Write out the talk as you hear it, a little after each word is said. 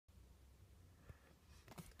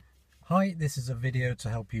Hi, this is a video to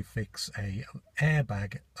help you fix a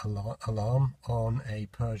airbag alarm on a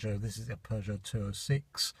Peugeot. This is a Peugeot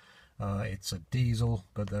 206. It's a diesel,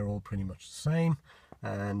 but they're all pretty much the same.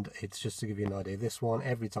 And it's just to give you an idea, this one,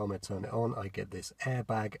 every time I turn it on, I get this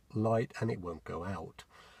airbag light and it won't go out.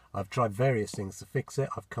 I've tried various things to fix it.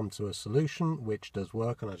 I've come to a solution which does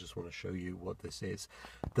work, and I just want to show you what this is.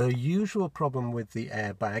 The usual problem with the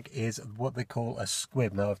airbag is what they call a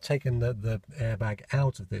squib. Now, I've taken the airbag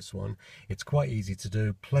out of this one. It's quite easy to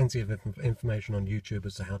do. Plenty of information on YouTube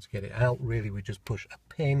as to how to get it out. Really, we just push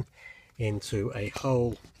a pin into a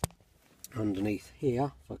hole underneath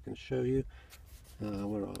here, if I can show you.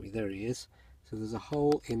 Where are we? There he is. So there's a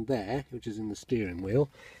hole in there, which is in the steering wheel,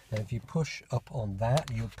 and if you push up on that,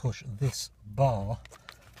 you'll push this bar,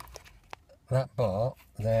 that bar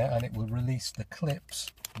there, and it will release the clips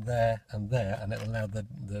there, and it'll allow the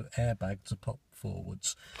airbag to pop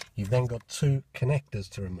forwards. You've then got two connectors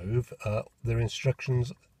to remove. There are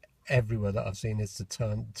instructions everywhere that I've seen is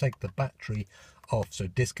to take the battery off, so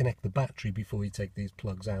disconnect the battery before you take these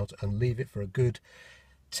plugs out and leave it for a good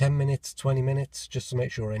 10 minutes, 20 minutes, just to make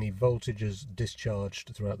sure any voltage is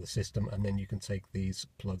discharged throughout the system, and then you can take these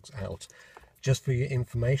plugs out. Just for your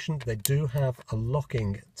information, they do have a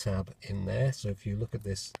locking tab in there, so if you look at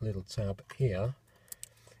this little tab here,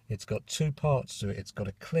 it's got two parts to it. It's got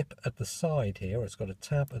a clip at the side here, it's got a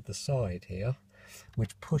tab at the side here,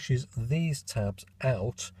 which pushes these tabs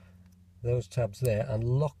out, those tabs there, and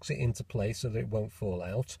locks it into place so that it won't fall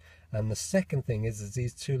out. And the second thing is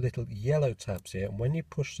these two little yellow tabs here, and when you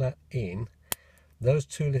push that in, those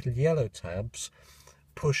two little yellow tabs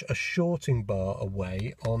push a shorting bar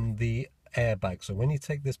away on the airbag. So when you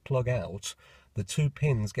take this plug out, the two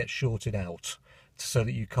pins get shorted out so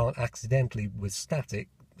that you can't accidentally, with static,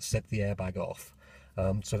 set the airbag off.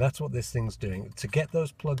 So that's what this thing's doing. To get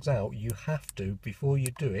those plugs out, you have to, before you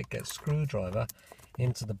do it, get a screwdriver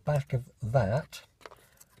into the back of that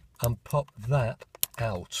and pop that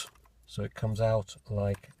out, so it comes out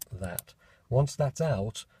like that. Once that's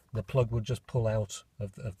out, the plug will just pull out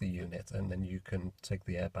of the unit, and then you can take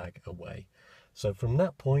the airbag away. So from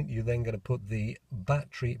that point, you're then going to put the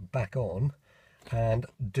battery back on and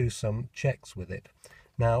do some checks with it.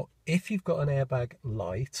 Now, if you've got an airbag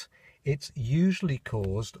light, it's usually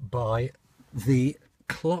caused by the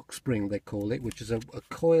clock spring, they call it, which is a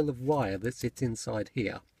coil of wire that sits inside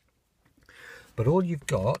here. But all you've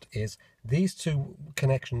got is these two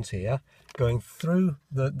connections here going through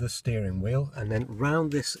the steering wheel and then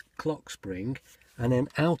round this clock spring and then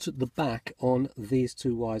out at the back on these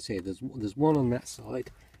two wires here. There's one on that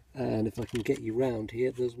side, and if I can get you round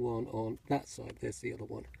here, there's one on that side. There's the other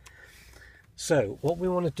one. So what we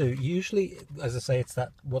want to do, usually, as I say, it's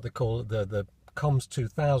that what they call the comms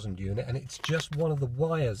 2000 unit, and it's just one of the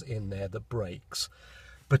wires in there that breaks.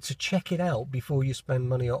 But to check it out before you spend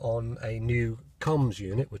money on a new comms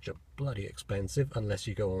unit, which are bloody expensive unless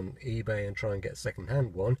you go on eBay and try and get a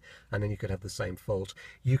second-hand one, and then you could have the same fault,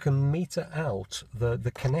 you can meter out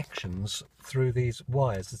the connections through these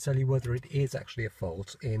wires to tell you whether it is actually a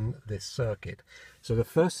fault in this circuit. So the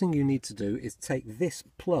first thing you need to do is take this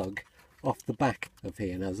plug off the back of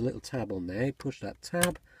here. Now there's a little tab on there, push that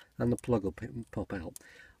tab and the plug will pop out.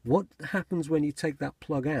 What happens when you take that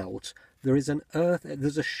plug out, there's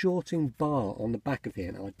a shorting bar on the back of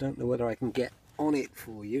here. Now I don't know whether I can get on it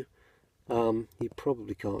for you. You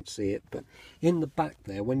probably can't see it, but in the back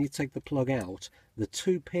there, when you take the plug out, the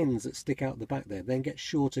two pins that stick out the back there then get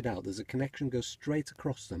shorted out. There's a connection goes straight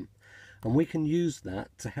across them, and we can use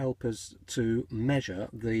that to help us to measure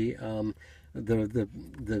the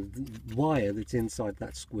wire that's inside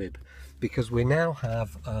that squib, because we now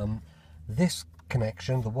have this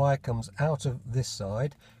connection. The wire comes out of this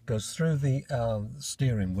side, goes through the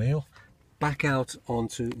steering wheel, back out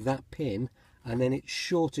onto that pin, and then it's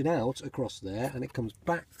shorted out across there, and it comes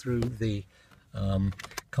back through the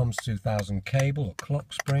comms 2000 cable or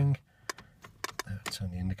clock spring.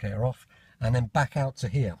 Turn the indicator off, and then back out to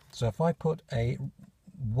here. So if I put a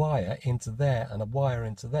wire into there and a wire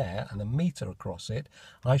into there and a meter across it,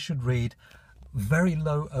 I should read very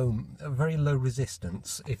low ohm, very low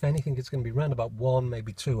resistance. If anything, it's going to be around about 1,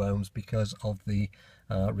 maybe 2 ohms because of the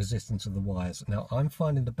resistance of the wires. Now I'm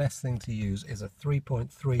finding the best thing to use is a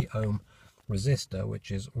 3.3 ohm resistor,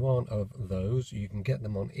 which is one of those. You can get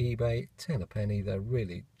them on eBay, 10 a penny. They're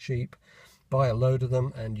really cheap. Buy a load of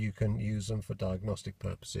them and you can use them for diagnostic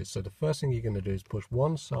purposes. So the first thing you're going to do is push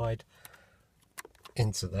one side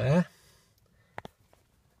into there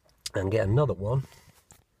and get another one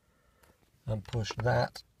and push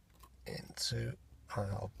that into,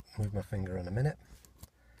 I'll move my finger in a minute,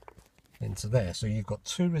 into there. So you've got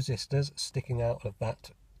two resistors sticking out of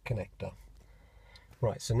that connector.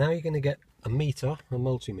 Right, so now you're going to get a meter, a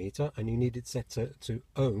multimeter, and you need it set to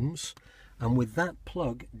ohms. And with that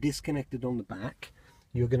plug disconnected on the back,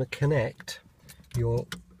 you're going to connect your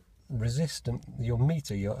resistant, your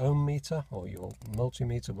meter, your ohm meter or your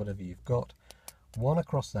multimeter, whatever you've got, one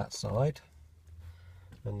across that side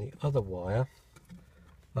and the other wire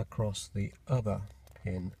across the other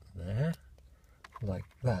pin there, like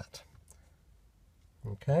that.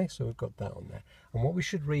 Okay, so we've got that on there. And what we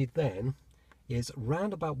should read then is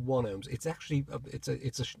round about 1 ohms. It's actually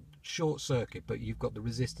it's a short circuit, but you've got the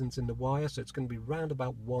resistance in the wire, so it's going to be round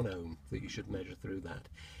about 1 ohm that you should measure through that.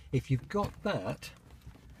 If you've got that,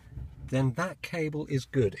 then that cable is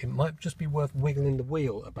good. It might just be worth wiggling the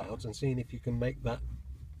wheel about and seeing if you can make that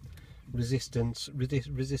resistance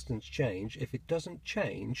change. If it doesn't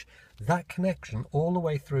change, that connection all the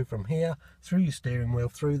way through from here, through your steering wheel,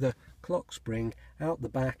 through the clock spring, out the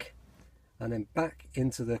back, and then back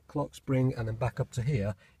into the clock spring, and then back up to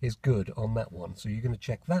here is good on that one. So you're going to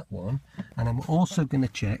check that one, and I'm also going to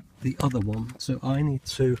check the other one. So I need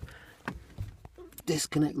to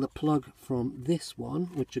disconnect the plug from this one,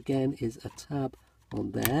 which again is a tab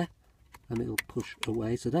on there, and it'll push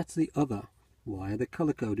away. So that's the other wire. They're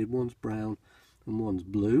color coded, one's brown and one's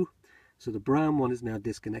blue. So the brown one is now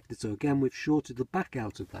disconnected. So again, we've shorted the back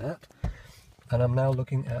out of that, and I'm now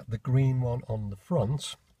looking at the green one on the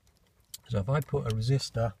front. So if I put a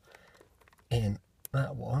resistor in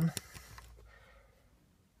that one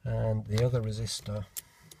and the other resistor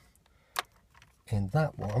in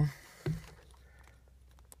that one,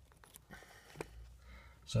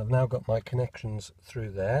 so I've now got my connections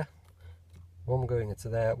through there, one going into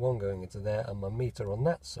there, one going into there, and my meter on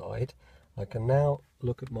that side. I can now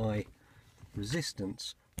look at my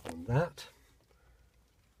resistance on that,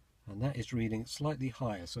 and that is reading slightly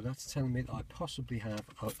higher, so that's telling me that I possibly have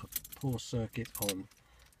a poor circuit on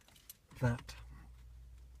that.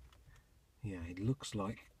 Yeah, it looks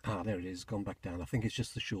like, there it is, gone back down. I think it's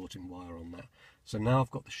just the shorting wire on that. So now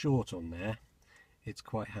I've got the short on there, it's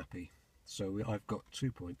quite happy. So I've got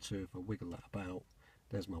 2.2, if I wiggle that about,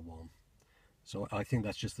 there's my 1. So I think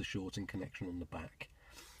that's just the shorting connection on the back.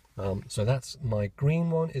 So that's my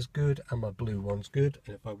green one is good and my blue one's good,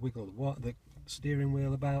 and if I wiggle the steering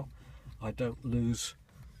wheel about, I don't lose,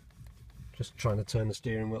 just trying to turn the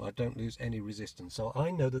steering wheel, I don't lose any resistance. So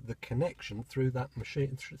I know that the connection through that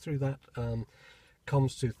machine, through that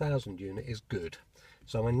COMS 2000 unit is good.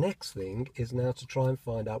 So my next thing is now to try and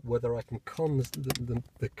find out whether I can con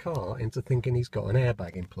the car into thinking he's got an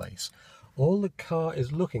airbag in place. All the car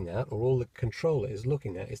is looking at, or all the controller is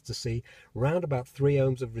looking at, is to see round about 3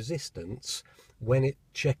 ohms of resistance when it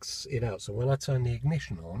checks it out. So when I turn the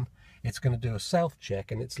ignition on, it's going to do a self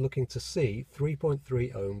check, and it's looking to see 3.3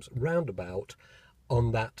 ohms roundabout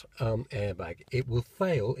on that airbag. It will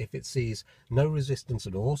fail if it sees no resistance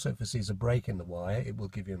at all. So if it sees a break in the wire, it will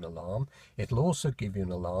give you an alarm. It'll also give you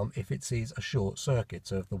an alarm if it sees a short circuit.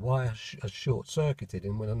 So if the wire is short circuited,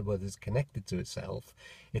 and in other words is connected to itself,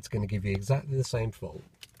 it's going to give you exactly the same fault.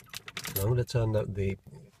 So I'm going to turn the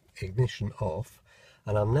ignition off,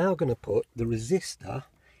 and I'm now going to put the resistor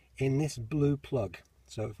in this blue plug.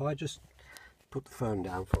 So if I just put the phone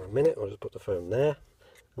down for a minute, or just put the phone there,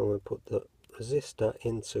 I'm going to put the resistor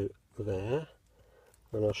into there,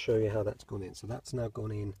 and I'll show you how that's gone in. So that's now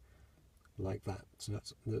gone in like that. So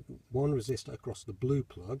that's the one resistor across the blue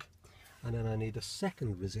plug, and then I need a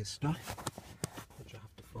second resistor, which I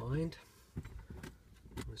have to find.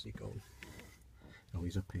 Where's he gone? Oh,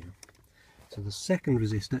 he's up here. So the second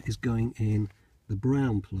resistor is going in the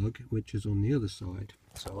brown plug, which is on the other side.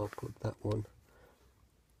 So I'll put that one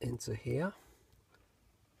into here.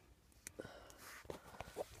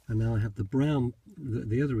 And now I have the brown,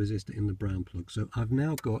 the other resistor in the brown plug. So I've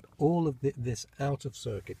now got all of this out of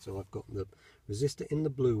circuit. So I've got the resistor in the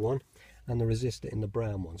blue one and the resistor in the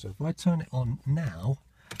brown one. So if I turn it on now,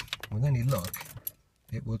 with any luck,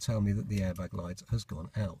 it will tell me that the airbag light has gone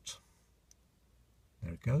out.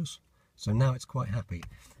 There it goes. So now it's quite happy.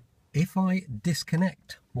 If I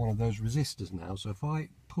disconnect one of those resistors now, so if I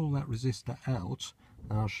pull that resistor out,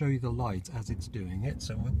 and I'll show you the light as it's doing it.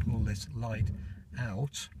 So we'll pull this light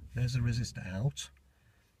out. There's a resistor out,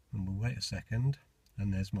 and we'll wait a second,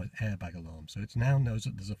 and there's my airbag alarm. So it now knows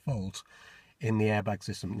that there's a fault in the airbag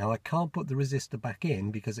system. Now I can't put the resistor back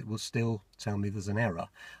in because it will still tell me there's an error.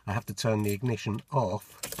 I have to turn the ignition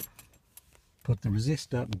off, put the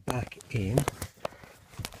resistor back into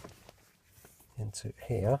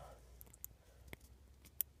here,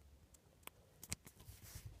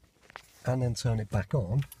 and then turn it back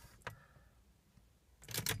on.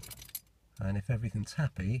 And if everything's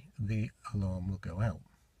happy, the alarm will go out.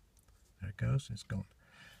 There it goes, it's gone.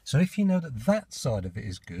 So if you know that that side of it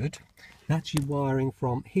is good, that's your wiring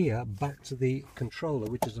from here back to the controller,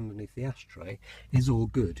 which is underneath the ashtray, is all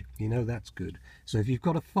good. You know that's good. So if you've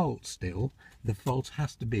got a fault still, the fault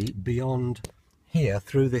has to be beyond here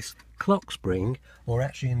through this clock spring, or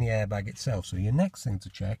actually in the airbag itself. So your next thing to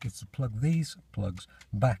check is to plug these plugs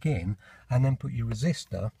back in and then put your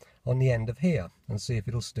resistor on the end of here and see if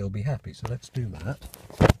it'll still be happy. So let's do that.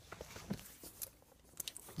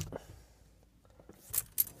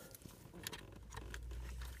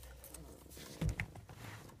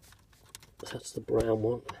 That's the brown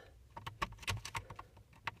one. I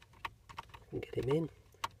can get him in.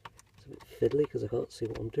 It's a bit fiddly because I can't see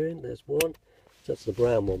what I'm doing. There's one. So that's the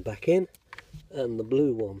brown one back in, and the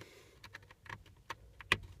blue one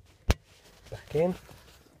back in.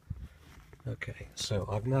 Okay, so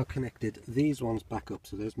I've now connected these ones back up.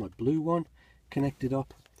 So there's my blue one connected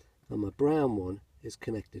up, and my brown one is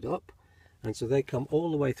connected up. And so they come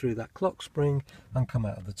all the way through that clock spring and come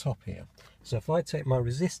out of the top here. So if I take my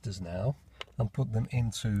resistors now and put them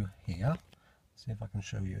into here, see if I can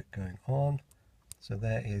show you it going on. So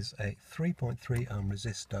there is a 3.3 ohm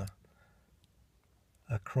resistor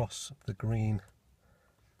across the green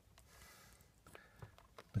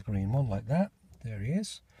one like that. There he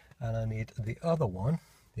is. And I need the other one,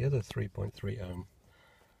 the other 3.3 ohm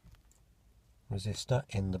resistor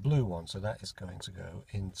in the blue one. So that is going to go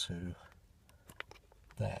into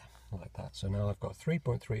there like that. So now I've got a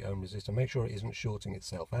 3.3 ohm resistor. Make sure it isn't shorting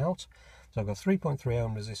itself out. So I've got a 3.3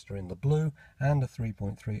 ohm resistor in the blue and a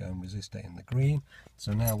 3.3 ohm resistor in the green.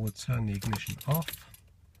 So now we'll turn the ignition off.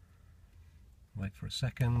 Wait for a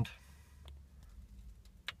second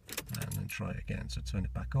and then try it again. So turn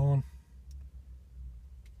it back on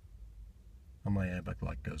and my airbag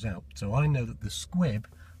light goes out. So I know that the squib,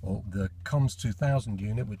 or the comms 2000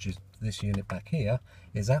 unit, which is this unit back here,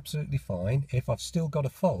 is absolutely fine. If I've still got a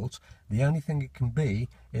fault, the only thing it can be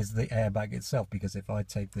is the airbag itself, because if I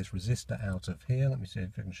take this resistor out of here, let me see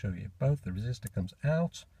if I can show you both, the resistor comes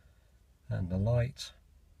out and the light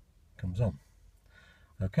comes on.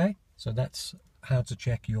 Okay, so that's how to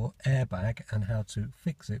check your airbag and how to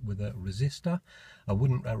fix it with a resistor. I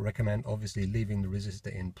wouldn't recommend obviously leaving the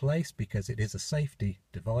resistor in place because it is a safety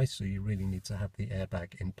device, so you really need to have the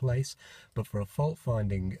airbag in place. But for a fault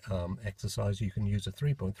finding exercise, you can use a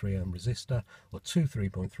 3.3 ohm resistor or two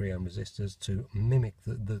 3.3 ohm resistors to mimic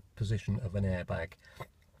the position of an airbag.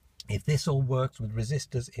 If this all works with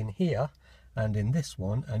resistors in here and in this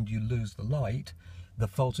one and you lose the light, the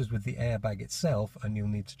fault is with the airbag itself and you'll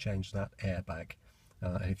need to change that airbag.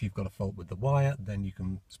 And if you've got a fault with the wire, then you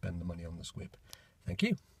can spend the money on the squib. Thank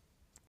you.